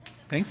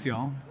Thanks,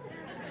 y'all.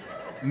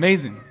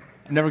 Amazing.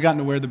 I've never gotten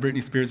to wear the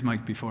Britney Spears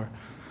mic before.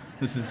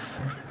 This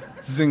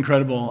is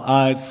incredible.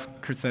 As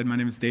Chris said, my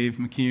name is Dave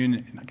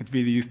McCune, and I get to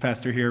be the youth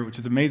pastor here, which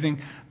is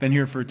amazing. Been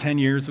here for 10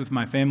 years with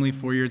my family,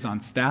 4 years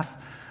on staff.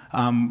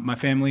 My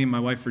family, my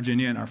wife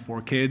Virginia, and our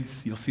 4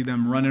 kids, you'll see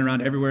them running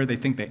around everywhere. They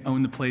think they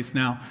own the place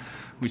now,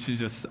 which is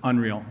just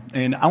unreal.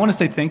 And I want to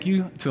say thank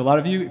you to a lot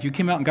of you. If you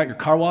came out and got your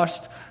car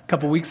washed a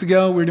couple weeks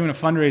ago, we were doing a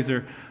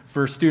fundraiser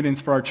for students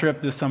for our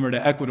trip this summer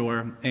to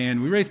Ecuador,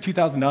 and we raised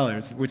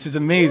 $2,000, which is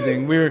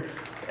amazing.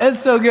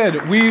 It's so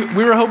good. We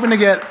were hoping to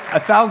get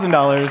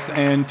 $1,000,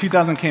 and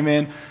 $2,000 came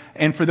in.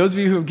 And for those of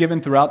you who have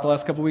given throughout the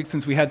last couple weeks,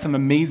 since we had some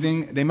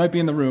amazing, they might be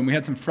in the room, we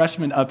had some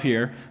freshmen up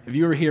here. If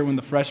you were here when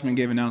the freshmen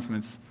gave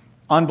announcements,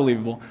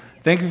 unbelievable.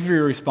 Thank you for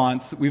your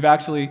response. We've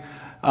actually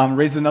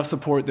raised enough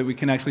support that we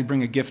can actually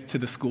bring a gift to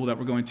the school that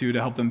we're going to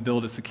help them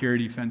build a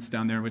security fence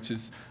down there, which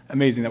is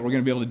amazing that we're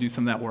going to be able to do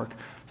some of that work.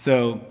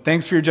 So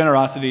thanks for your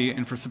generosity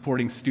and for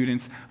supporting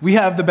students. We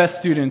have the best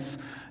students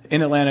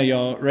in Atlanta,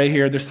 y'all, right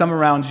here. There's some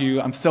around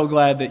you. I'm so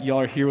glad that y'all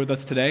are here with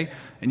us today.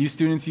 And you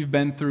students, you've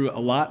been through a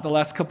lot the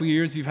last couple of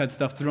years. You've had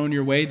stuff thrown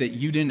your way that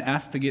you didn't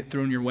ask to get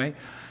thrown your way.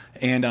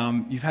 And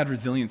you've had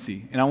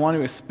resiliency. And I want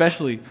to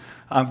especially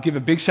give a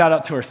big shout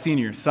out to our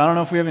seniors. So I don't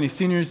know if we have any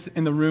seniors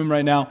in the room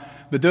right now,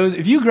 but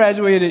if you're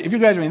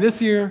graduating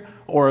this year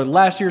or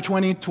last year,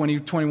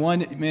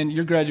 2021, man,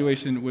 your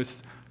graduation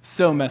was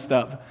so messed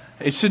up.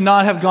 It should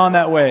not have gone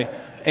that way.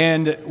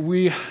 And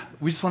we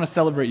just want to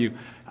celebrate you.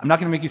 I'm not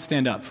going to make you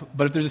stand up,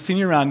 but if there's a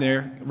senior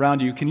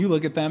around you, can you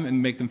look at them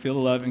and make them feel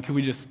the love? And can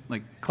we just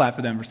clap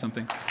for them or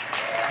something?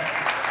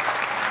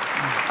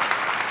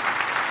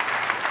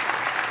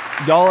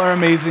 Y'all are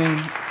amazing.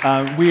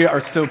 We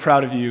are so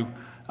proud of you.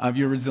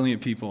 You're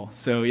resilient people.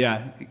 So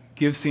yeah,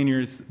 give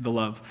seniors the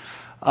love.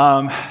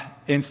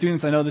 And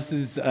students, I know this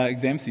is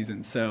exam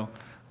season, so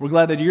we're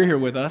glad that you're here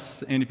with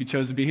us. And if you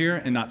chose to be here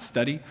and not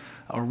study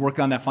or work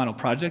on that final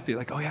project, you're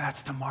like, oh yeah,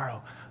 that's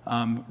tomorrow.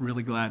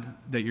 Really glad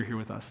that you're here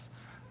with us.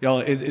 Y'all,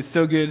 it's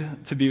so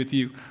good to be with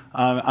you.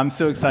 I'm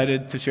so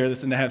excited to share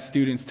this and to have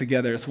students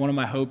together. It's one of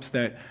my hopes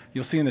that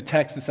you'll see in the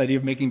text this idea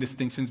of making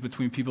distinctions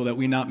between people, that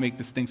we not make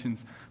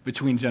distinctions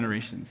between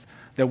generations,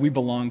 that we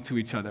belong to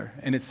each other.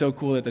 And it's so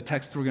cool that the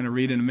text we're going to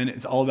read in a minute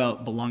is all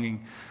about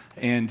belonging.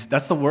 And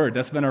that's the word.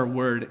 That's been our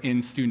word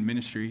in student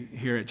ministry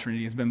here at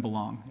Trinity, has been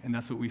belong. And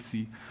that's what we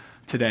see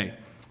today.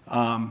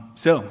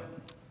 So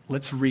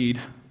let's read.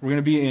 We're going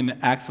to be in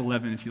Acts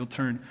 11. If you'll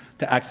turn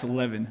to Acts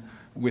 11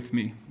 with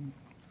me.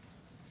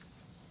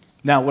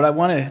 Now, what I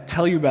want to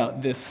tell you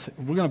about this,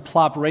 we're going to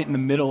plop right in the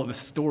middle of a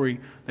story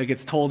that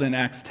gets told in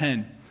Acts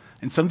 10.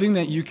 And something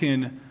that you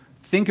can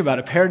think about,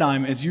 a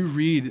paradigm as you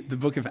read the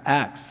book of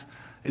Acts,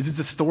 is it's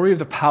a story of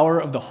the power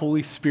of the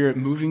Holy Spirit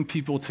moving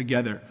people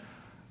together.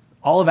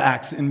 All of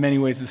Acts, in many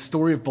ways, is a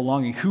story of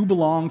belonging. Who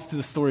belongs to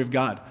the story of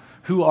God?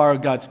 Who are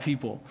God's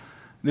people?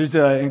 There's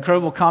an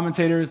incredible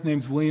commentator, his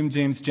name's William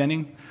James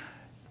Jennings.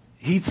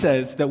 He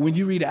says that when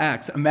you read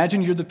Acts,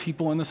 imagine you're the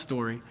people in the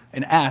story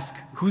and ask,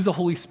 who's the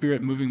Holy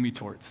Spirit moving me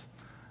towards?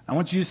 I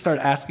want you to start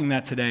asking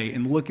that today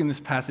and look in this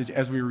passage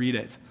as we read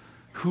it.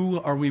 Who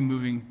are we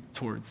moving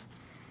towards?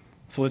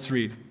 So let's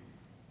read.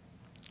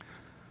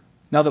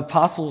 Now the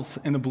apostles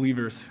and the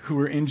believers who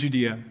were in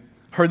Judea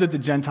heard that the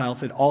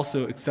Gentiles had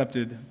also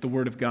accepted the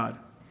word of God.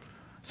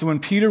 So when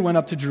Peter went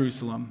up to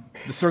Jerusalem,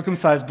 the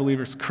circumcised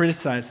believers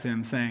criticized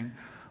him, saying,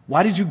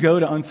 "Why did you go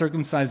to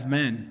uncircumcised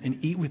men and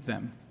eat with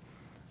them?"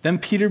 Then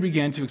Peter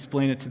began to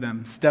explain it to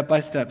them, step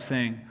by step,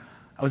 saying,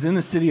 "I was in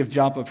the city of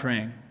Joppa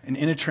praying, and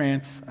in a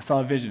trance I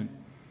saw a vision.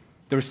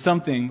 There was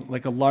something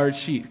like a large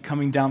sheet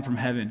coming down from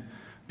heaven,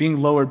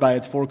 being lowered by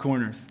its 4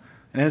 corners.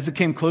 And as it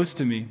came close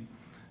to me,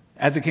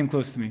 as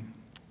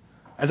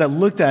I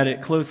looked at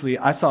it closely,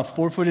 I saw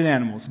 4-footed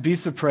animals,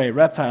 beasts of prey,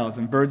 reptiles,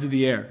 and birds of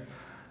the air.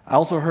 I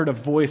also heard a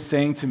voice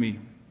saying to me,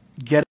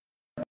 'Get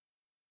up,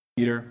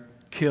 Peter,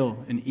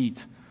 kill and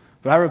eat.'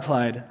 But I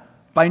replied,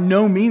 'By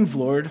no means,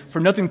 Lord, for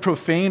nothing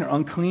profane or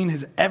unclean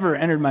has ever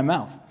entered my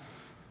mouth.'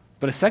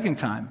 But a second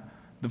time,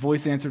 the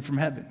voice answered from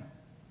heaven,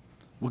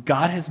 'What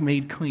God has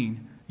made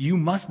clean, you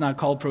must not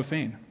call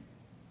profane.'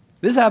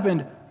 This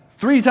happened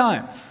 3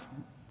 times.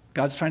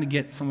 God's trying to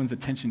get someone's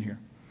attention here.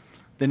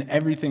 Then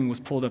everything was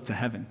pulled up to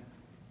heaven.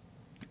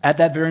 At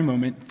that very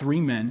moment,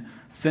 3 men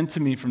sent to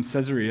me from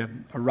Caesarea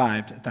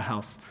arrived at the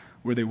house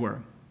where they were.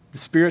 The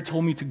Spirit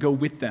told me to go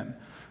with them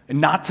and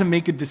not to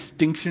make a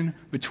distinction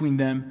between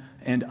them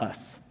and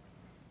us.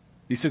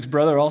 These 6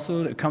 brothers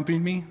also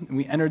accompanied me, and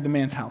we entered the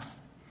man's house.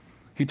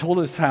 He told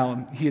us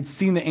how he had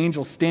seen the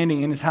angel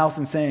standing in his house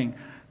and saying,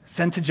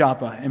 'Send to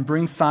Joppa and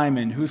bring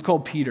Simon, who is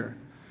called Peter.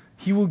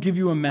 He will give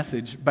you a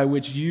message by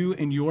which you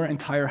and your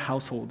entire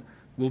household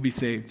will be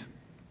saved.'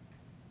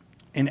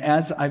 And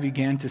as I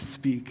began to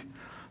speak,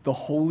 the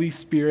Holy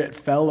Spirit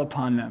fell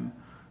upon them,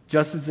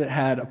 just as it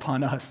had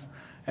upon us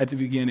at the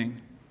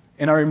beginning.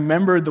 And I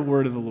remembered the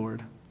word of the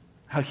Lord,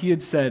 how he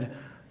had said,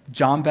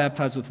 'John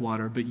baptized with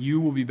water, but you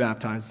will be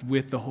baptized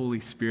with the Holy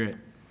Spirit.'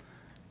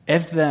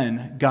 If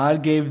then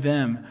God gave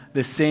them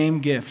the same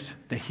gift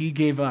that he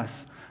gave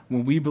us,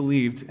 when we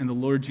believed in the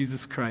Lord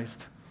Jesus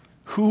Christ,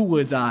 who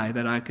was I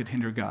that I could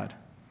hinder God?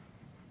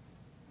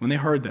 When they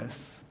heard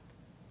this,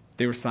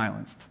 they were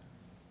silenced.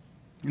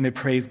 And they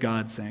praised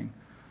God, saying,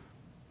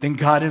 then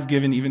God has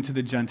given even to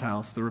the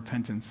Gentiles the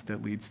repentance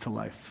that leads to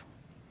life.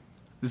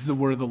 This is the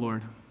word of the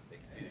Lord.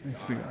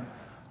 Thanks be God.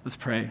 Let's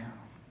pray.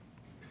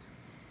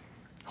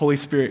 Holy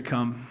Spirit,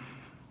 come.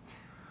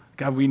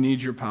 God, we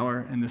need your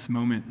power in this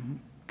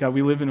moment. God,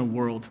 we live in a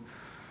world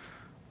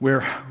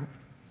where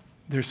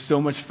there's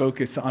so much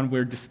focus on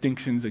where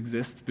distinctions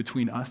exist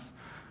between us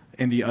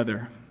and the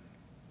other.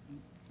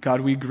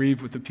 God, we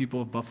grieve with the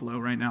people of Buffalo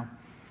right now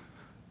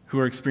who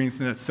are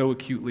experiencing that so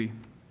acutely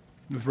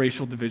with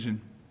racial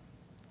division.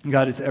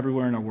 God, it's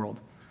everywhere in our world.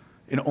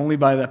 And only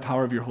by that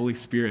power of your Holy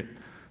Spirit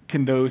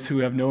can those who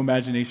have no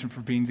imagination for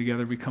being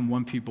together become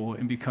one people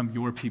and become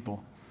your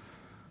people.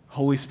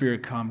 Holy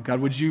Spirit, come. God,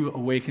 would you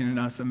awaken in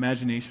us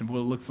imagination of what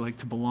it looks like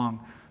to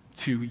belong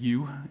to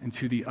you and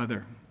to the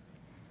other?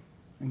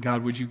 And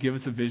God, would you give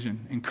us a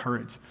vision and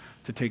courage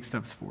to take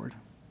steps forward?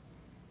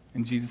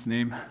 In Jesus'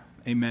 name,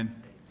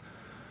 amen.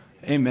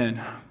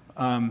 Amen.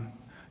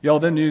 Y'all,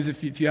 the news,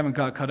 if you haven't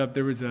got caught up,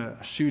 there was a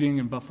shooting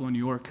in Buffalo, New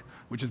York,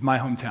 which is my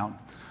hometown.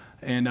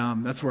 And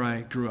that's where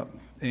I grew up.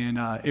 And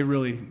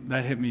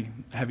that hit me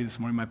heavy this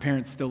morning. My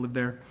parents still live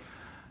there.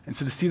 And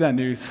so to see that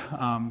news,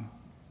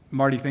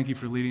 Marty, thank you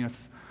for leading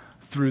us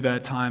through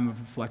that time of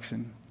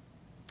reflection.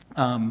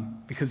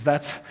 Because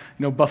that's,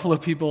 Buffalo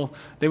people,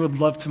 they would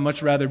love to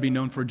much rather be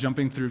known for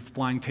jumping through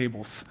flying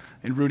tables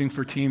and rooting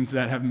for teams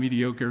that have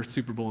mediocre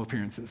Super Bowl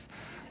appearances.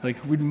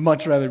 Like, we'd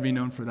much rather be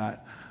known for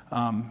that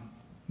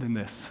than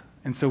this.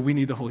 And so we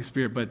need the Holy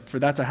Spirit. But for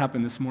that to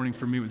happen this morning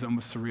for me was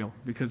almost surreal,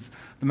 because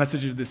the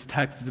message of this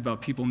text is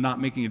about people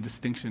not making a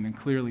distinction. And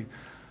clearly,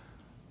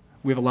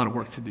 we have a lot of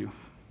work to do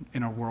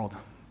in our world.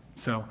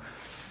 So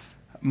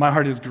my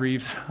heart is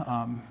grieved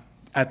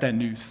at that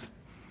news.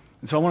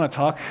 And so I want to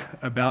talk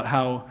about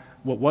how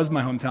what was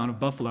my hometown of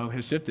Buffalo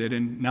has shifted,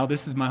 and now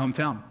this is my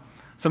hometown.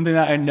 Something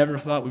that I never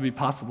thought would be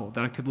possible,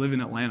 that I could live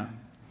in Atlanta.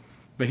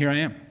 But here I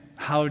am.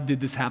 How did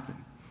this happen?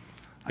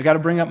 I got to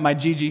bring up my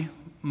Gigi.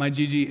 My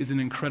Gigi is an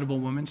incredible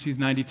woman. She's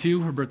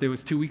 92. Her birthday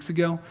was 2 weeks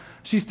ago.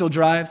 She still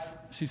drives.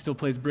 She still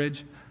plays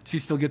bridge. She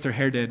still gets her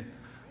hair did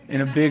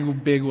in a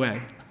big, big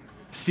way.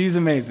 She's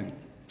amazing.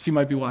 She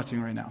might be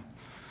watching right now.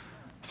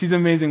 She's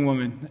an amazing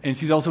woman, and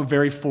she's also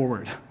very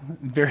forward,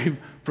 very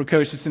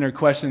precocious in her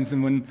questions.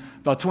 And when,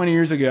 about 20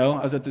 years ago,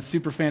 I was at this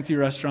super fancy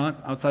restaurant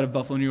outside of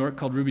Buffalo, New York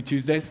called Ruby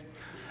Tuesdays,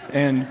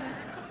 and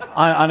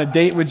on a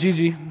date with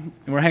Gigi, and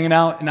we're hanging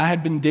out, and I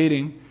had been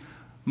dating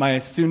my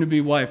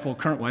soon-to-be wife, well,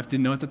 current wife,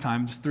 didn't know at the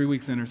time, just 3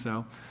 weeks in or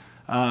so,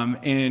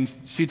 and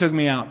she took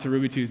me out to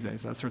Ruby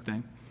Tuesdays. That's her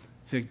thing.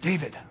 She's like,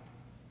 David,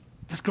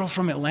 this girl's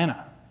from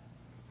Atlanta.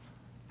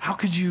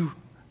 Do you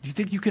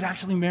think you could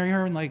actually marry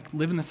her and,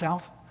 live in the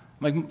South?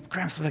 I'm like,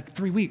 Gramps,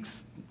 3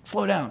 weeks.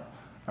 Slow down.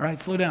 All right,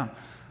 slow down.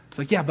 She's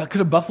like, yeah, but could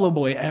a Buffalo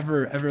boy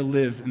ever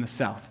live in the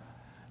South?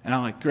 And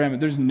I'm like, Grandma,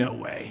 there's no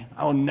way.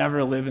 I will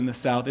never live in the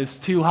South. It's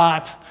too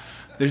hot.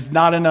 There's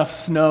not enough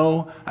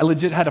snow. I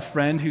legit had a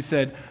friend who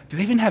said, do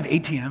they even have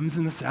ATMs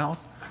in the South?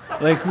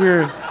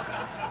 We're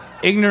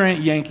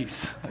ignorant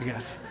Yankees, I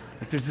guess.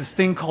 There's this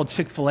thing called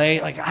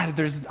Chick-fil-A.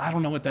 I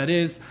don't know what that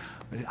is.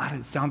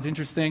 It sounds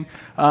interesting.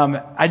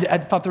 I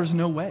thought there was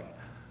no way.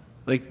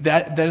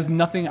 That is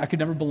nothing. I could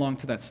never belong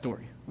to that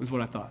story, was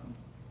what I thought.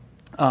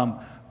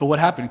 But what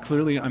happened?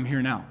 Clearly, I'm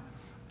here now.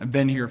 I've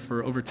been here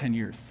for over 10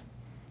 years.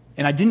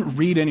 And I didn't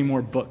read any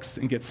more books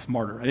and get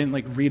smarter. I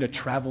didn't read a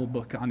travel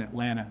book on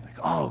Atlanta.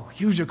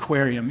 Huge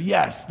aquarium.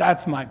 Yes,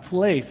 that's my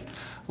place.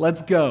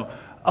 Let's go.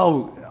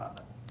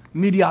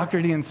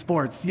 Mediocrity in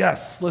sports.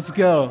 Yes, let's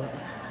go.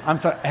 I'm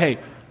sorry. Hey,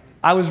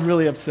 I was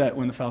really upset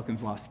when the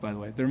Falcons lost, by the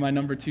way. They're my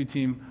number 2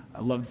 team.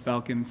 I love the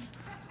Falcons.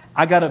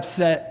 I got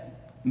upset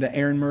the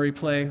Aaron Murray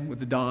play with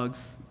the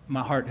Dogs.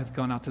 My heart has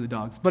gone out to the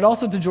Dogs. But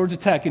also to Georgia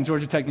Tech, and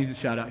Georgia Tech needs a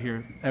shout out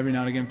here every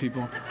now and again,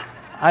 people.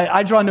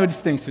 I draw no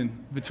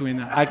distinction between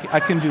that. I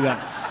can do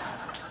that.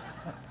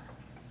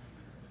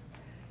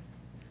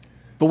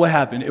 But what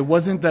happened? It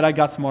wasn't that I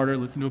got smarter,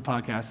 listened to a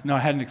podcast. No, I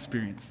had an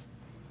experience.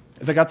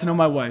 As I got to know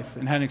my wife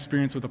and had an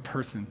experience with a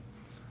person,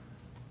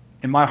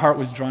 and my heart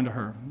was drawn to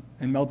her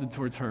and melted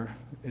towards her.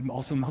 It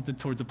also melted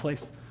towards a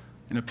place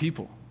and a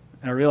people.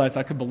 And I realized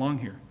I could belong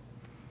here.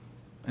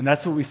 And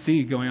that's what we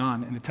see going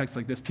on in a text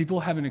like this.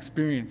 People have an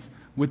experience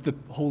with the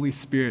Holy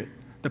Spirit,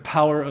 the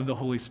power of the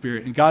Holy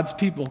Spirit. And God's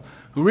people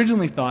who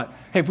originally thought,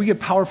 hey, if we get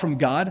power from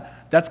God,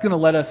 that's going to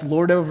let us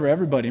lord over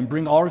everybody and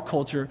bring our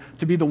culture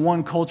to be the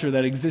one culture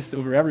that exists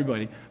over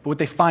everybody. But what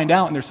they find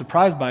out, and they're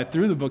surprised by it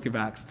through the book of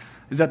Acts,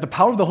 is that the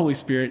power of the Holy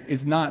Spirit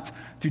is not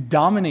to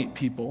dominate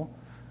people,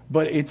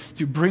 but it's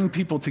to bring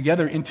people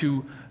together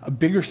into a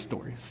bigger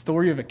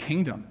story of a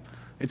kingdom.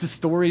 It's a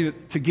story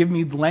to give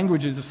me the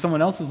languages of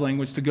someone else's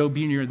language to go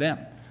be near them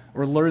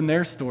or learn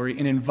their story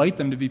and invite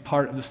them to be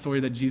part of the story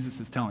that Jesus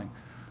is telling.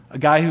 A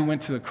guy who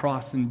went to the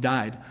cross and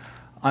died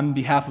on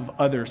behalf of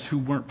others who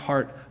weren't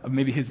part of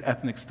maybe his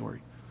ethnic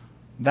story.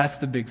 That's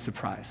the big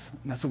surprise.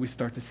 And that's what we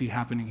start to see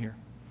happening here.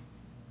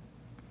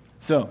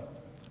 So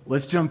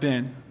let's jump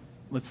in.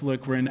 Let's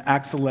look. We're in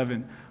Acts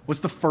 11.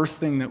 What's the first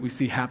thing that we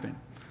see happen?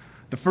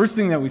 The first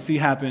thing that we see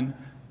happen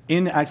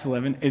in Acts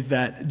 11 is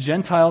that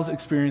Gentiles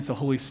experience the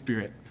Holy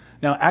Spirit.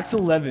 Now, Acts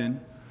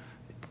 11,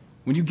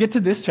 when you get to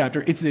this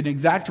chapter, it's an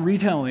exact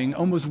retelling,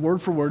 almost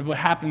word for word, of what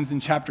happens in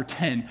chapter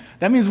 10.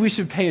 That means we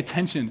should pay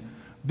attention.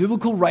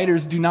 Biblical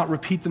writers do not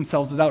repeat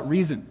themselves without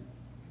reason.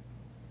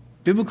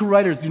 Biblical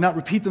writers do not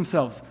repeat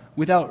themselves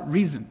without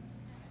reason.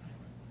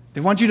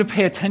 They want you to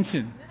pay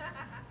attention.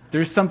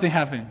 There's something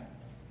happening.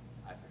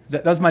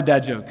 That's my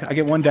dad joke. I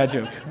get one dad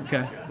joke.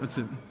 Okay, that's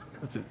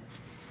it.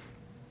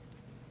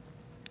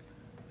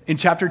 In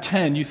chapter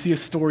 10, you see a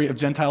story of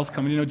Gentiles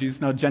coming to know Jesus.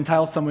 Now,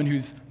 Gentile, someone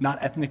who's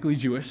not ethnically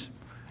Jewish.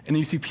 And then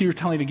you see Peter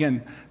telling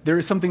again, there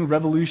is something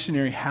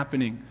revolutionary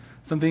happening,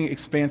 something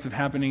expansive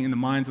happening in the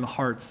minds and the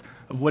hearts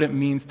of what it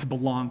means to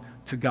belong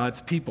to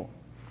God's people.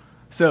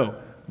 So,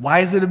 why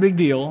is it a big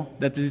deal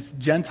that these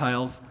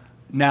Gentiles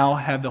now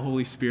have the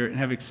Holy Spirit and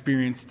have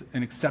experienced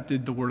and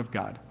accepted the Word of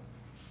God?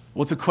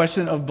 Well, it's a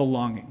question of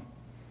belonging.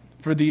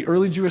 For the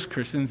early Jewish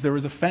Christians, there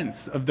was a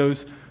fence of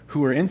those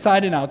who were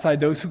inside and outside,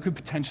 those who could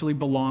potentially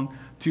belong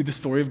to the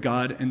story of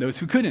God and those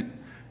who couldn't.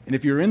 And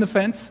if you were in the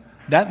fence,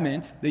 that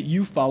meant that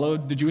you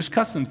followed the Jewish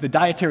customs, the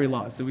dietary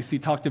laws that we see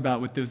talked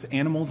about with those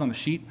animals on the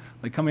sheet,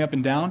 like coming up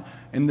and down.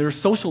 And there are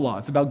social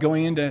laws about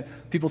going into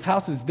people's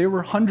houses. There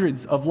were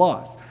hundreds of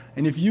laws.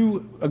 And if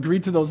you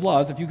agreed to those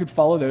laws, if you could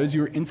follow those,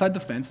 you were inside the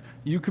fence,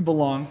 you could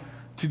belong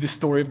to the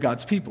story of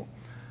God's people.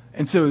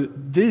 And so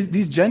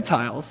these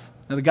Gentiles,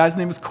 now the guy's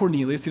name is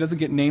Cornelius. He doesn't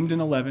get named in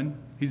 11.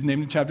 He's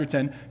named in chapter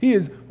 10. He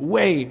is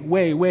way,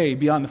 way, way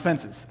beyond the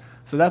fences.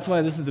 So that's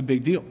why this is a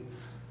big deal.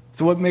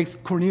 So what makes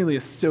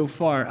Cornelius so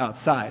far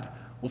outside?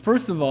 Well,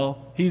 first of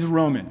all, he's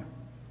Roman,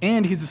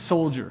 and he's a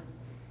soldier.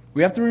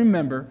 We have to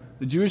remember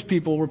the Jewish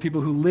people were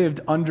people who lived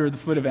under the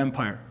foot of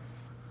empire.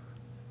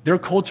 Their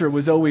culture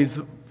was always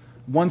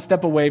one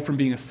step away from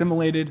being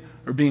assimilated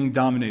or being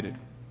dominated.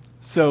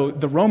 So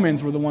the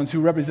Romans were the ones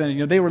who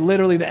represented, they were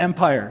literally the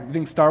empire. You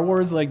think Star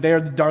Wars, like they're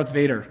the Darth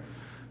Vader.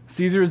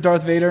 Caesar is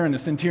Darth Vader, and a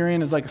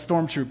centurion is like a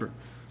stormtrooper.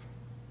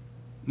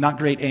 Not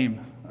great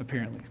aim,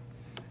 apparently.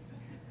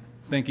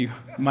 Thank you,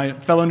 my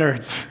fellow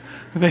nerds.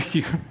 Thank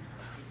you.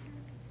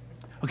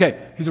 Okay,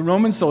 he's a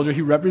Roman soldier.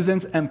 He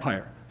represents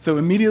empire. So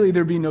immediately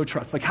there'd be no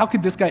trust. Like, how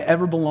could this guy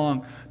ever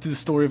belong to the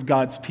story of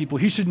God's people?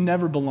 He should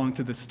never belong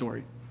to this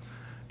story.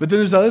 But then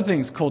there's other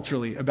things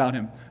culturally about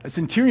him. A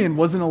centurion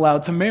wasn't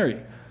allowed to marry.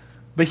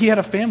 But he had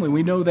a family.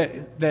 We know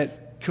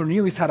that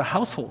Cornelius had a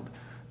household.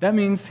 That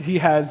means he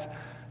has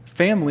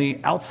family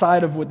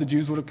outside of what the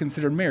Jews would have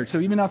considered marriage. So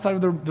even outside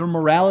of their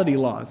morality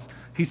laws,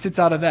 he sits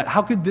out of that.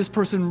 How could this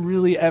person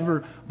really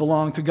ever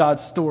belong to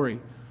God's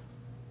story?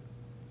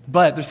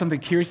 But there's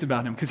something curious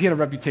about him because he had a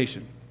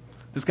reputation.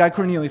 This guy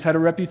Cornelius had a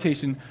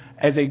reputation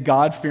as a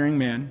God-fearing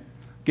man,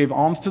 gave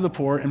alms to the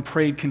poor, and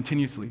prayed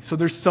continuously. So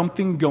there's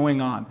something going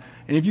on.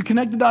 And if you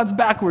connect the dots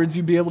backwards,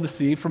 you'd be able to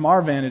see from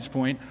our vantage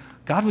point,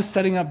 God was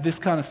setting up this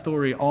kind of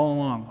story all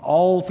along.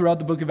 All throughout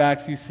the book of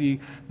Acts, you see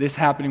this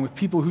happening with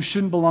people who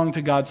shouldn't belong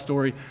to God's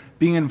story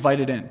being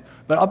invited in.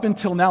 But up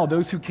until now,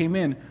 those who came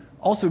in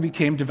also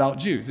became devout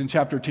Jews. In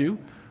chapter 2,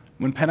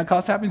 when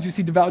Pentecost happens, you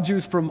see devout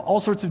Jews from all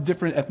sorts of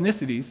different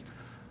ethnicities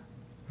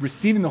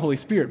receiving the Holy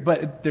Spirit,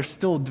 but they're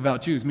still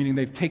devout Jews, meaning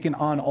they've taken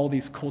on all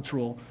these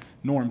cultural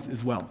norms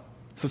as well.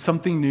 So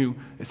something new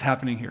is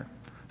happening here.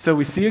 So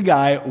we see a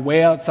guy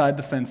way outside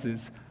the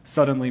fences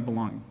suddenly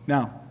belonging.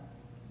 Now,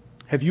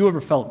 have you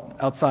ever felt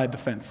outside the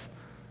fence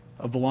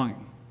of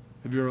belonging?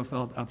 Have you ever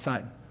felt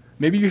outside?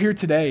 Maybe you're here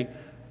today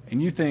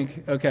and you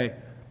think, okay,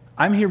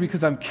 I'm here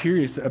because I'm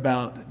curious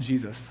about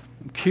Jesus.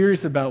 I'm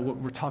curious about what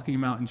we're talking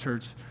about in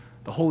church,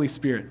 the Holy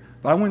Spirit.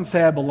 But I wouldn't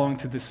say I belong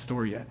to this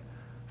story yet.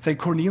 Say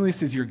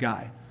Cornelius is your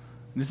guy.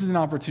 And this is an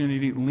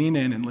opportunity to lean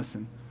in and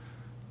listen.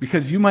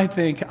 Because you might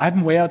think,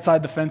 I'm way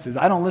outside the fences.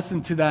 I don't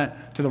listen to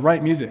the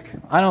right music.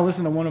 I don't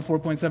listen to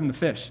 104.7 The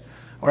Fish.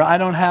 Or I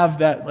don't have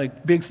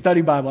that big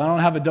study Bible. I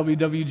don't have a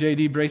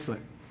WWJD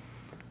bracelet.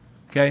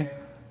 Okay?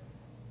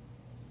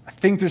 I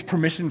think there's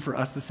permission for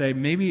us to say,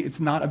 maybe it's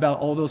not about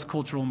all those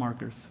cultural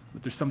markers,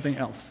 but there's something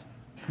else.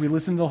 We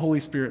listen to the Holy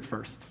Spirit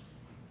first.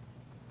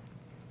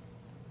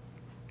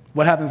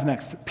 What happens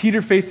next?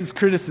 Peter faces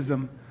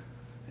criticism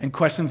and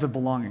questions of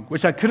belonging,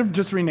 which I could have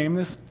just renamed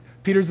this.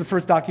 Peter's the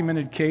first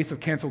documented case of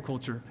cancel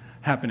culture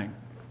happening.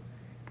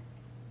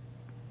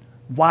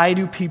 Why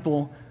do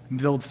people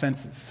build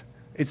fences?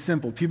 It's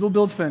simple. People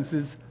build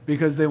fences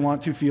because they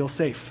want to feel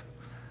safe.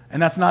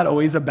 And that's not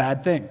always a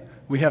bad thing.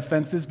 We have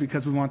fences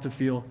because we want to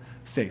feel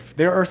safe.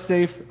 There are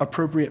safe,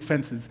 appropriate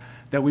fences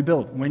that we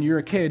build. When you're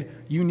a kid,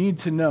 you need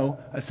to know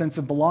a sense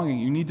of belonging.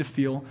 You need to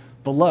feel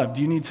beloved.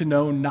 You need to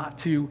know not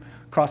to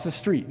cross the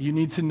street. You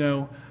need to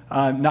know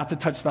not to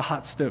touch the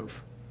hot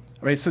stove.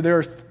 Right? So there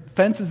are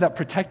fences that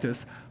protect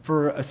us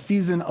for a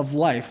season of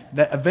life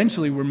that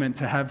eventually we're meant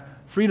to have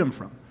freedom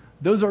from.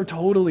 Those are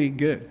totally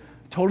good,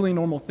 totally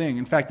normal thing.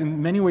 In fact,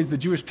 in many ways, the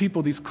Jewish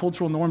people, these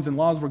cultural norms and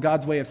laws were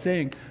God's way of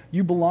saying,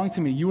 you belong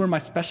to me. You are my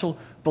special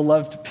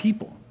beloved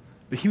people.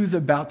 But he was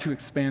about to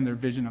expand their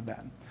vision of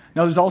that.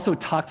 Now, there's also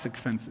toxic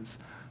fences,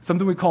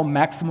 something we call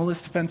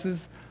maximalist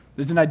fences.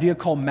 There's an idea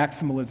called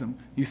maximalism.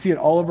 You see it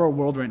all over our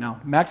world right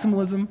now.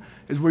 Maximalism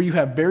is where you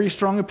have very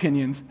strong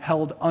opinions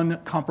held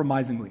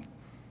uncompromisingly.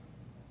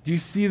 Do you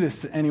see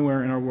this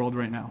anywhere in our world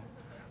right now?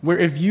 Where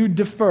if you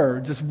defer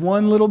just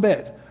one little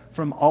bit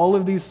from all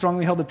of these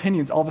strongly held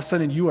opinions, all of a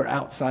sudden you are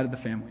outside of the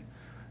family.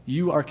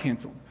 You are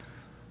canceled.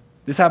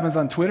 This happens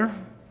on Twitter.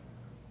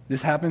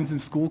 This happens in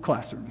school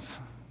classrooms.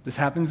 This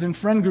happens in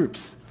friend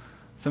groups.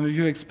 Some of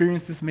you have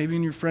experienced this maybe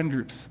in your friend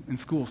groups, in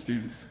school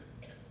students.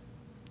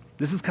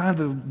 This is kind of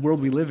the world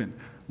we live in.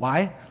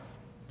 Why?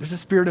 There's a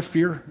spirit of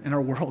fear in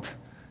our world.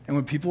 And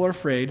when people are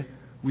afraid,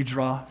 we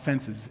draw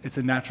fences. It's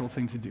a natural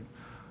thing to do.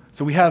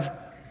 So we have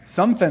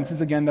some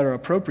fences, again, that are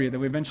appropriate that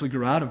we eventually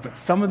grow out of, but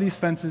some of these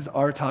fences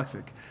are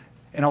toxic.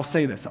 And I'll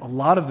say this, a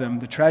lot of them,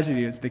 the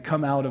tragedy is they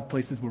come out of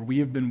places where we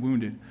have been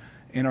wounded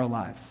in our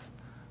lives,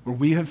 where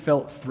we have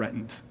felt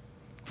threatened.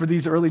 For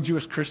these early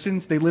Jewish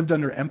Christians, they lived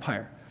under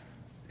empire.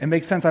 It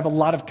makes sense. I have a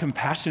lot of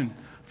compassion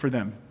for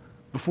them.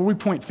 Before we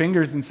point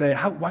fingers and say,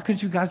 why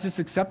couldn't you guys just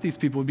accept these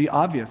people? It would be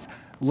obvious.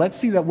 Let's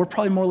see that we're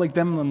probably more like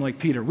them than like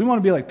Peter. We want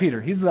to be like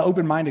Peter. He's the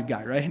open-minded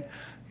guy, right?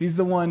 He's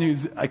the one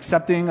who's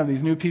accepting of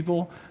these new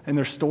people and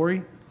their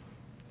story.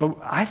 But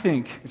I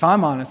think, if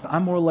I'm honest,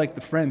 I'm more like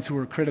the friends who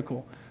are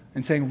critical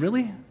and saying,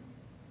 really?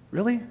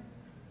 Really?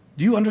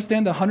 Do you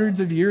understand the hundreds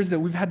of years that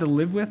we've had to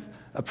live with,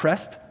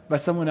 oppressed by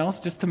someone else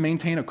just to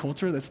maintain a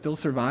culture that still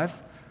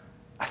survives?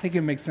 I think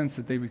it makes sense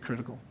that they be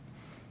critical.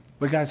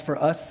 But guys,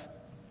 for us,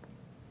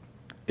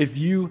 if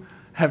you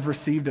have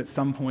received at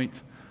some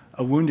point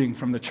a wounding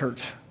from the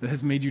church that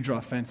has made you draw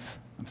a fence,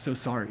 I'm so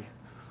sorry.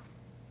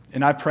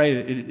 And I pray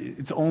that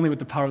it's only with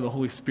the power of the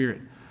Holy Spirit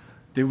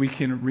that we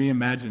can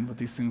reimagine what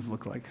these things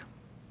look like.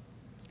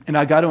 And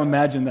I got to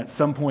imagine that at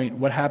some point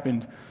what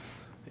happened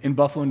in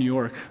Buffalo, New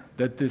York,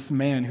 that this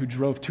man who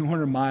drove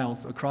 200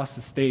 miles across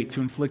the state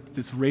to inflict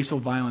this racial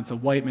violence, a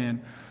white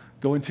man,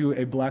 go into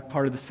a black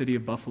part of the city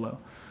of Buffalo,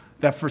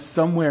 that for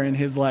somewhere in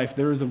his life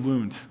there is a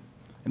wound.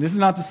 And this is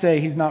not to say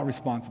he's not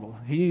responsible.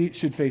 He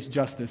should face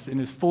justice and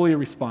is fully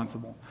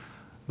responsible.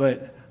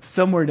 But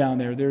somewhere down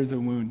there is a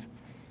wound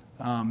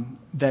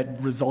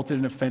that resulted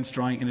in a fence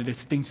drawing and a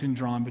distinction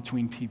drawn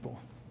between people.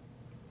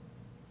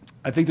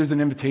 I think there's an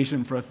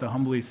invitation for us to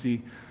humbly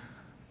see,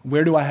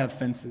 where do I have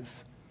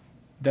fences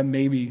that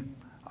maybe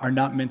are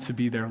not meant to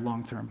be there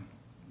long term?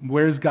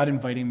 Where is God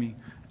inviting me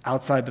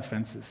outside the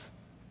fences?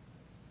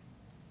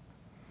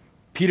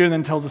 Peter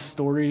then tells a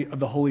story of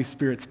the Holy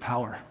Spirit's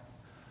power.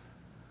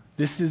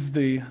 This is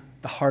the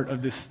heart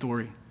of this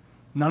story.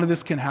 None of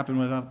this can happen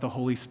without the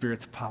Holy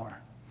Spirit's power.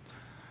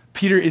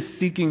 Peter is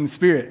seeking the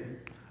Spirit.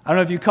 I don't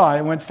know if you caught it.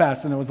 It went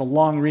fast and it was a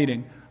long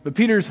reading. But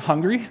Peter's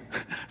hungry,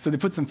 so they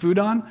put some food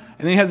on, and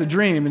then he has a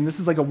dream, and this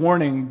is like a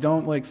warning.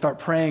 Don't start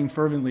praying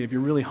fervently if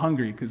you're really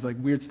hungry, because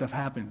weird stuff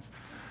happens.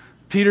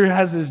 Peter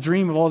has this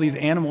dream of all these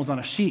animals on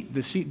a sheet.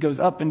 The sheet goes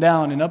up and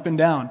down and up and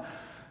down.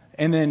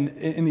 And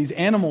these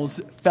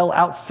animals fell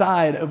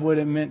outside of what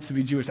it meant to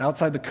be Jewish,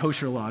 outside the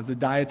kosher laws, the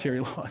dietary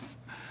laws.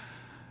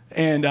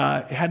 And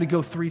it had to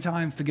go 3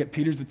 times to get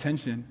Peter's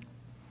attention.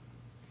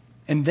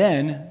 And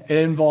then it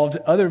involved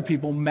other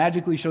people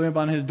magically showing up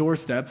on his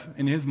doorstep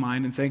in his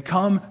mind and saying,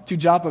 come to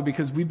Joppa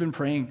because we've been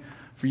praying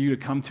for you to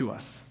come to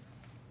us.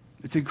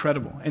 It's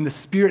incredible. And the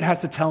Spirit has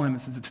to tell him,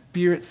 it says the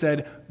Spirit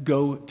said,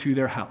 go to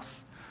their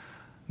house.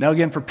 Now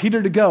again, for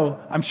Peter to go,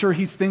 I'm sure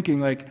he's thinking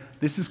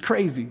this is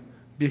crazy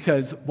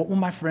because what will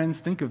my friends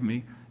think of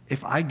me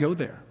if I go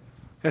there?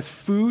 That's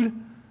food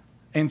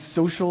and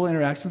social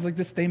interactions like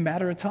this, they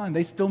matter a ton.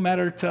 They still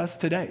matter to us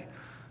today.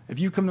 If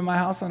you come to my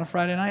house on a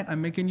Friday night,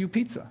 I'm making you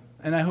pizza.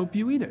 And I hope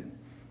you eat it.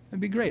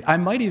 It'd be great. I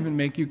might even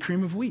make you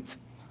cream of wheat.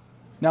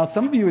 Now,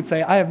 some of you would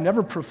say, I have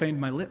never profaned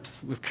my lips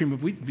with cream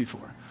of wheat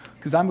before,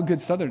 because I'm a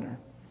good Southerner.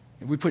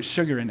 We put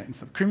sugar in it and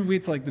stuff. Cream of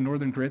wheat's like the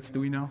Northern grits, do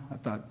we know? I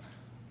thought,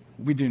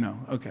 we do know,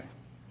 okay.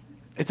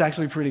 It's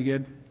actually pretty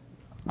good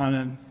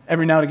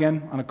every now and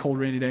again on a cold,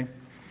 rainy day.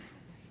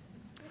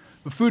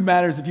 But food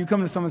matters. If you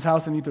come to someone's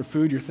house and eat their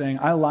food, you're saying,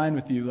 I align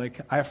with you,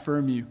 I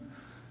affirm you.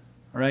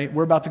 All right,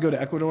 we're about to go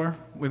to Ecuador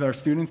with our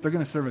students. They're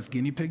going to serve us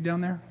guinea pig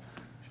down there.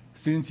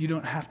 Students, you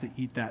don't have to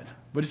eat that.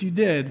 But if you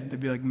did, they'd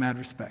be like, mad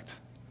respect.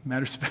 Mad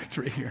respect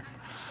right here.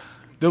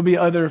 There'll be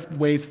other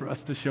ways for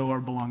us to show our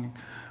belonging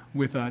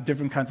with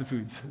different kinds of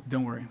foods.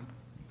 Don't worry.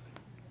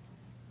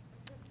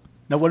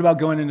 Now, what about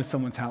going into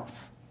someone's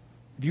house?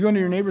 If you go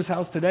into your neighbor's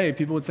house today,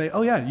 people would say,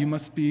 oh yeah,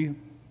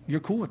 you're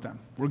cool with them.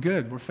 We're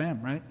good, we're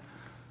fam, right?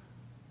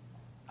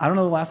 I don't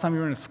know the last time you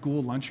were in a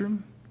school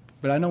lunchroom,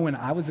 but I know when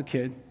I was a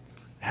kid,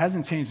 it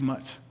hasn't changed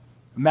much.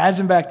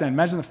 Imagine back then.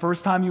 Imagine the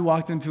first time you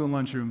walked into a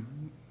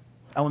lunchroom,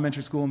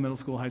 elementary school, middle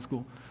school, high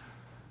school.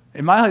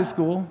 In my high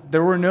school,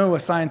 there were no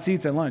assigned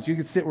seats at lunch. You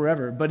could sit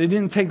wherever, but it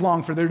didn't take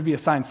long for there to be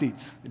assigned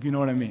seats, if you know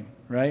what I mean,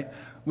 right?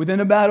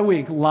 Within about a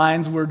week,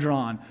 lines were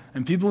drawn,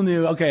 and people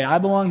knew, okay, I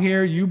belong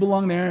here, you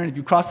belong there, and if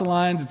you cross the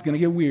lines, it's going to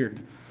get weird.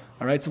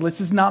 All right, so let's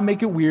just not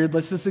make it weird.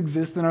 Let's just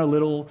exist in our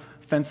little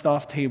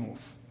fenced-off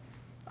tables.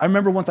 I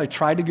remember once I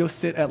tried to go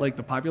sit at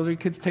the popular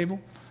kids'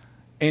 table,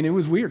 and it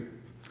was weird.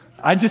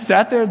 I just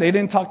sat there. They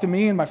didn't talk to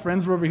me, and my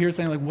friends were over here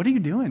saying, like, what are you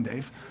doing,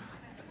 Dave?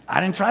 I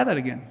didn't try that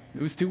again.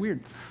 It was too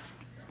weird.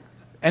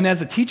 And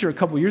as a teacher a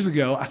couple years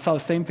ago, I saw the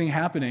same thing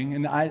happening.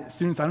 And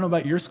students, I don't know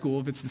about your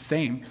school if it's the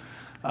same,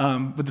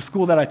 but the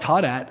school that I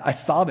taught at, I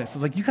saw this. I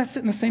was like, you guys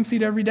sit in the same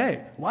seat every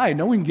day. Why?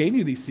 No one gave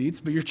you these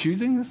seats, but you're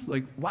choosing this?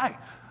 Like, why?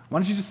 Why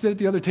don't you just sit at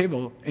the other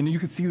table and you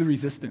can see the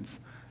resistance?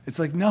 It's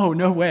like,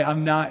 no way,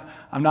 I'm not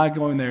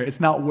going there.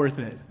 It's not worth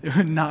it. It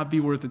would not be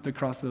worth it to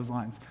cross those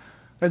lines.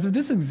 Guys, if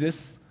this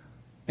exists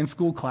in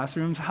school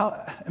classrooms,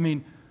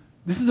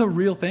 this is a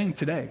real thing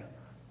today.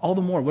 All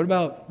the more. What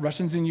about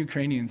Russians and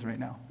Ukrainians right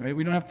now? Right?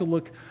 We don't have to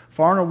look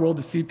far in our world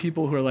to see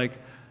people who are like,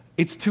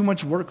 it's too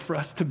much work for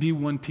us to be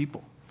one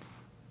people.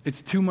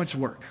 It's too much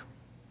work.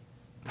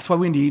 That's why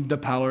we need the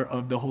power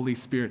of the Holy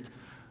Spirit.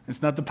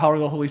 It's not the power of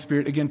the Holy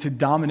Spirit, again, to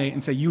dominate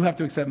and say, you have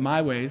to accept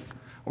my ways,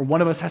 or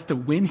one of us has to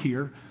win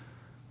here.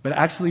 But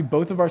actually,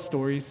 both of our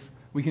stories,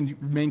 we can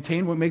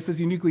maintain what makes us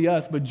uniquely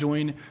us, but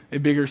join a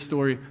bigger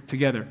story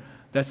together.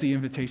 That's the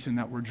invitation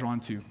that we're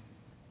drawn to.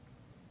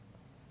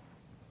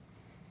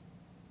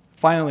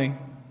 Finally,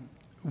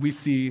 we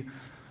see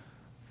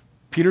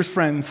Peter's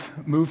friends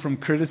move from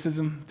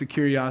criticism to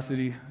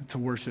curiosity to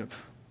worship.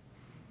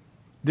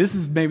 This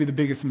is maybe the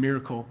biggest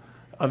miracle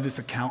of this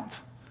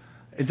account,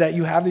 is that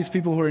you have these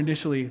people who are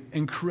initially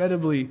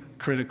incredibly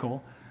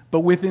critical,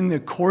 but within the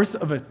course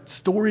of a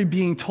story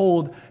being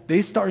told,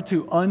 they start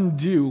to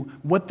undo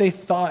what they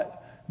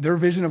thought their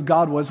vision of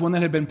God was, one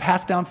that had been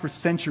passed down for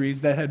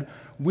centuries, that had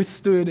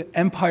withstood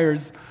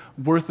empires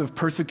worth of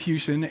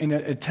persecution and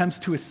attempts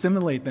to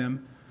assimilate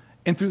them.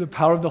 And through the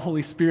power of the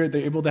Holy Spirit,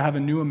 they're able to have a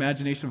new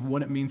imagination of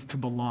what it means to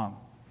belong.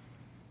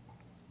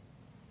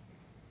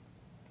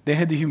 They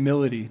had the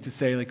humility to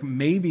say, like,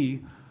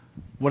 maybe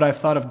what I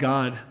thought of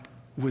God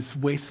was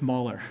way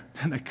smaller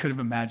than I could have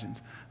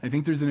imagined. I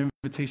think there's an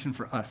invitation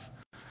for us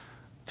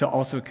to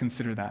also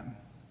consider that.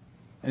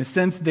 In a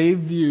sense, they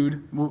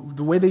viewed,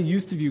 the way they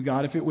used to view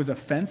God, if it was a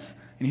fence,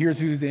 and here's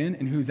who's in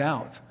and who's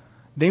out,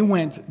 they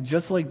went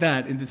just like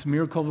that in this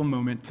miracle of a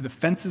moment to the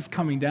fences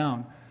coming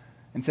down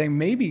and saying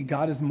maybe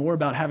God is more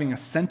about having a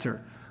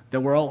center that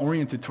we're all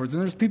oriented towards.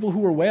 And there's people who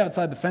were way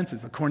outside the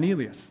fences, like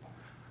Cornelius,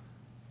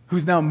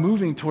 who's now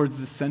moving towards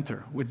the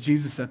center with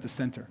Jesus at the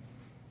center.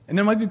 And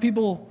there might be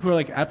people who are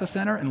like at the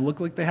center and look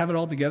like they have it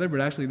all together,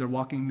 but actually they're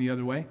walking the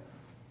other way.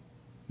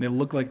 They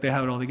look like they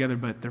have it all together,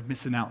 but they're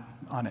missing out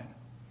on it.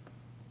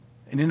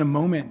 And in a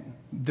moment,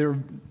 their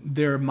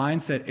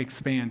mindset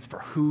expands for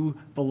who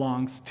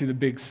belongs to the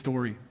big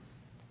story.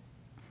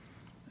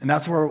 And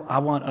that's where I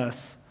want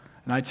us,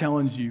 and I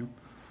challenge you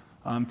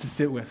to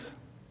sit with.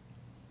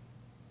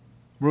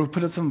 We'll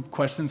put up some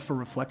questions for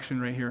reflection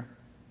right here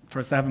for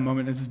us to have a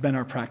moment. This has been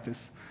our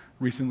practice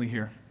recently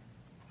here.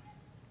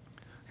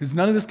 Because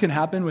none of this can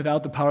happen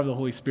without the power of the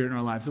Holy Spirit in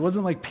our lives. It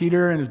wasn't like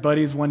Peter and his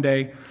buddies one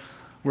day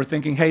were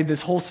thinking, hey,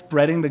 this whole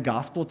spreading the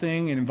gospel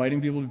thing and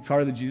inviting people to be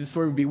part of the Jesus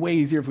story would be way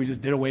easier if we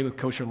just did away with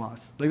kosher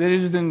laws. Like, they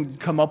just didn't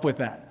come up with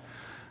that.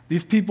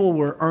 These people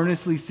were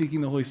earnestly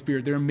seeking the Holy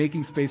Spirit. They were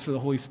making space for the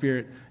Holy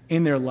Spirit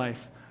in their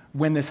life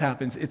when this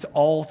happens. It's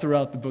all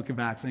throughout the book of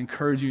Acts. I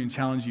encourage you and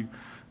challenge you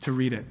to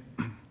read it.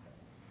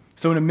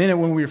 So in a minute,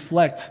 when we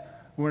reflect,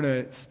 we're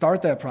going to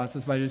start that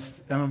process by I'm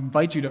going to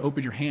invite you to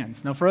open your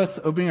hands. Now, for us,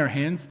 opening our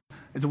hands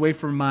is a way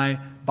for my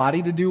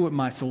body to do what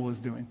my soul is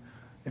doing.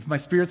 If my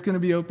spirit's going to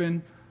be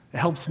open, it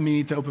helps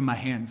me to open my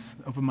hands,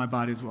 open my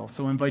body as well.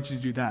 So I invite you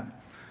to do that.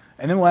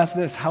 And then we'll ask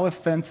this: how have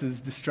fences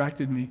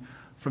distracted me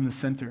from the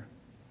center?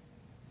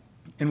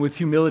 And with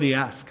humility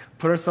ask,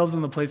 put ourselves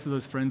in the place of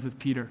those friends of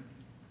Peter.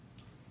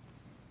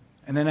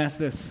 And then ask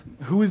this: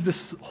 who is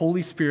this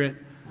Holy Spirit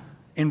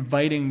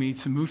inviting me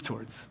to move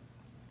towards?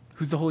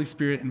 Who's the Holy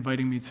Spirit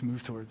inviting me to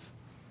move towards?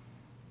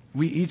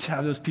 We each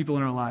have those people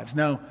in our lives.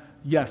 Now,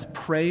 yes,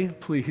 pray,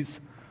 please,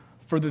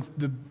 for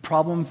the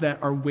problems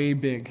that are way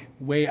big,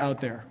 way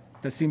out there,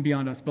 that seem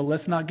beyond us. But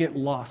let's not get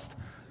lost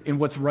in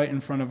what's right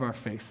in front of our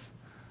face.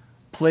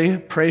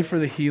 Pray for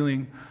the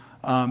healing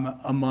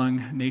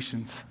among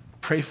nations.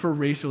 Pray for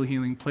racial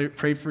healing.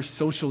 Pray for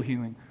social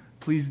healing.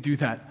 Please do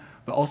that.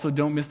 But also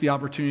don't miss the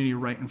opportunity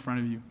right in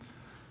front of you.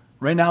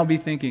 Right now, be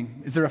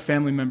thinking, is there a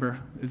family member?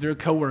 Is there a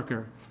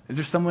coworker? Is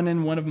there someone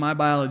in one of my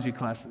biology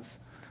classes?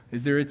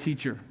 Is there a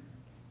teacher?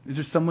 Is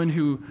there someone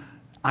who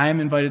I am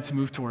invited to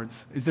move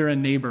towards? Is there a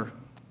neighbor?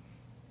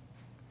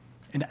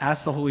 And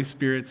ask the Holy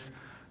Spirit's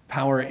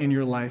power in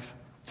your life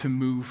to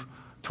move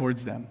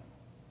towards them.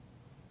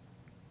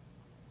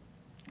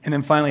 And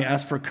then finally,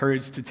 ask for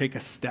courage to take a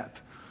step.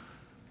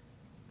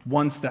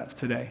 One step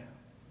today.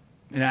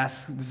 And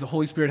ask, does the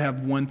Holy Spirit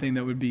have one thing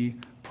that would be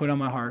put on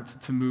my heart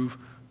to move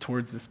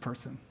towards this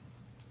person?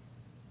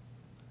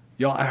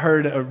 Y'all, I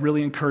heard a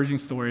really encouraging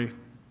story.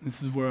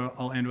 This is where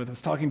I'll end with. I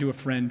was talking to a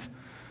friend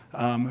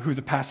who's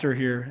a pastor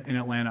here in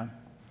Atlanta.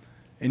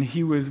 And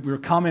we were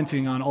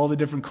commenting on all the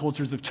different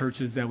cultures of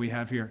churches that we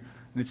have here.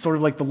 And it's sort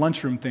of like the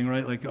lunchroom thing,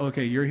 right? Like,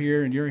 okay, you're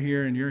here, and you're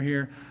here, and you're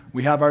here.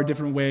 We have our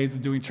different ways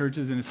of doing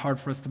churches, and it's hard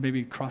for us to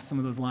maybe cross some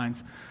of those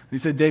lines. And he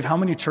said, Dave, how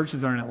many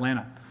churches are in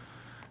Atlanta?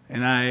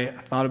 And I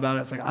thought about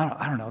it. It's like,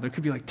 I don't know. There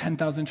could be like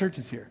 10,000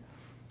 churches here.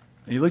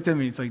 And he looked at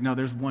me. He's like, no,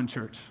 there's one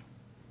church.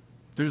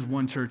 There's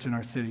one church in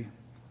our city.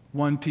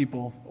 One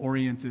people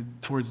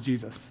oriented towards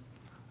Jesus.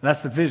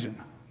 That's the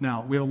vision.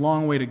 Now, we have a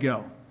long way to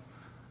go.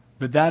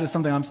 But that is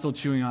something I'm still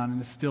chewing on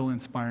and is still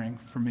inspiring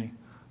for me.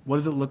 What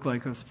does it look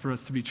like for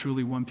us to be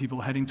truly one people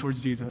heading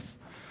towards Jesus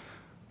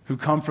who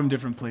come from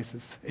different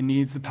places? It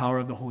needs the power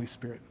of the Holy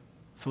Spirit.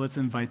 So let's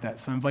invite that.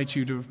 So I invite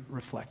you to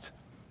reflect.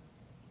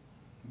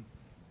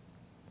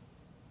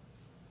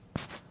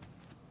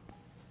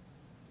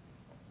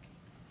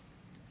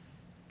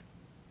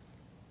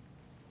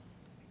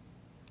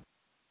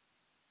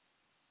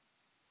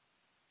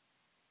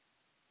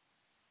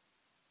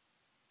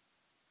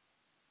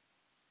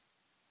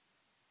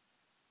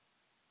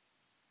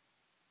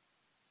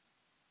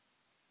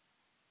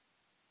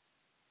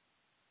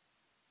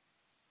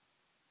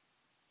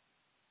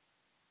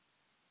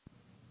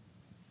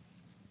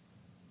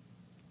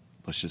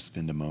 Let's just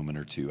spend a moment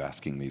or two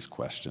asking these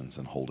questions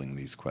and holding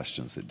these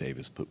questions that Dave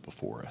has put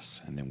before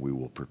us, and then we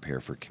will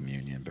prepare for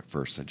communion. But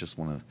first, I just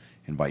want to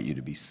invite you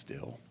to be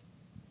still.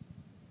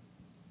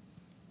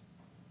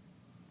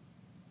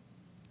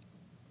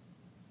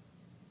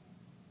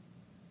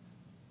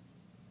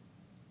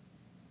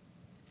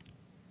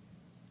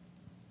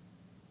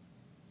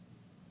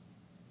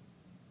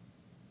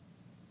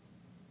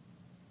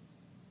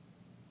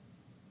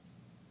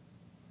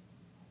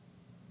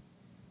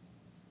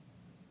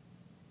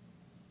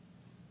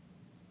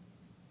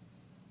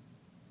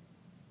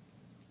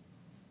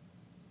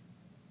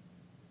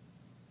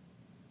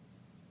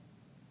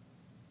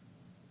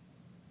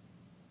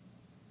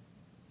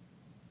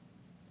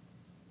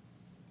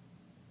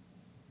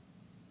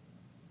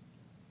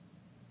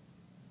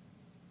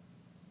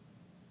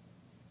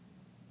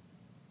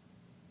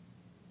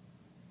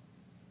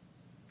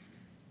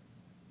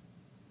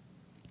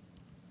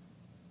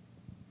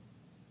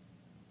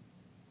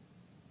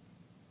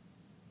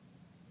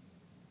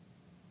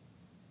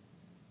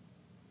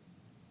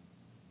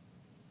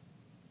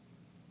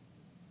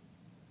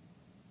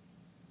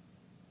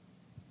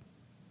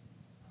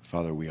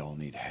 Father, we all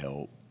need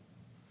help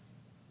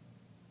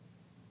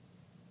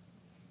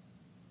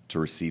to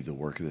receive the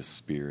work of the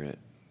Spirit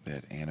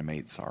that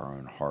animates our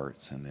own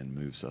hearts and then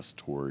moves us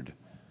toward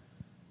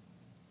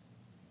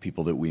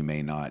people that we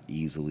may not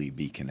easily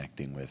be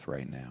connecting with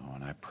right now.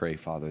 And I pray,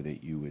 Father,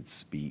 that you would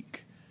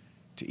speak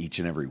to each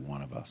and every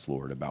one of us,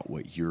 Lord, about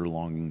what you're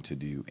longing to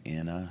do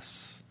in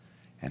us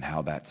and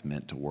how that's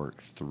meant to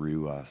work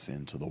through us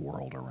into the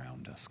world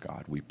around us,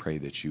 God. We pray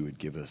that you would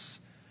give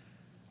us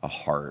a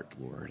heart,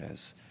 Lord,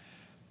 as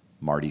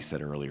Marty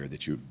said earlier,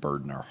 that you would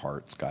burden our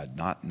hearts, God,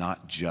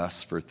 not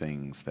just for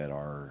things that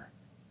are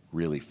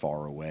really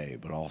far away,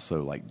 but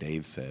also, like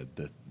Dave said,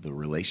 the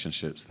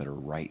relationships that are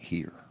right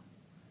here,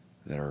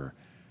 that are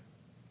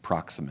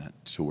proximate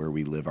to where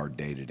we live our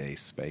day-to-day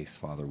space.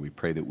 Father, we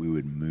pray that we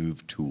would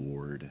move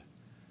toward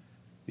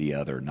the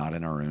other, not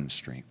in our own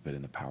strength, but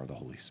in the power of the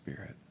Holy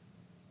Spirit.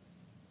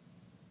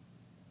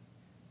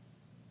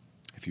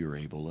 If you are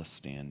able, let's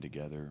stand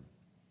together.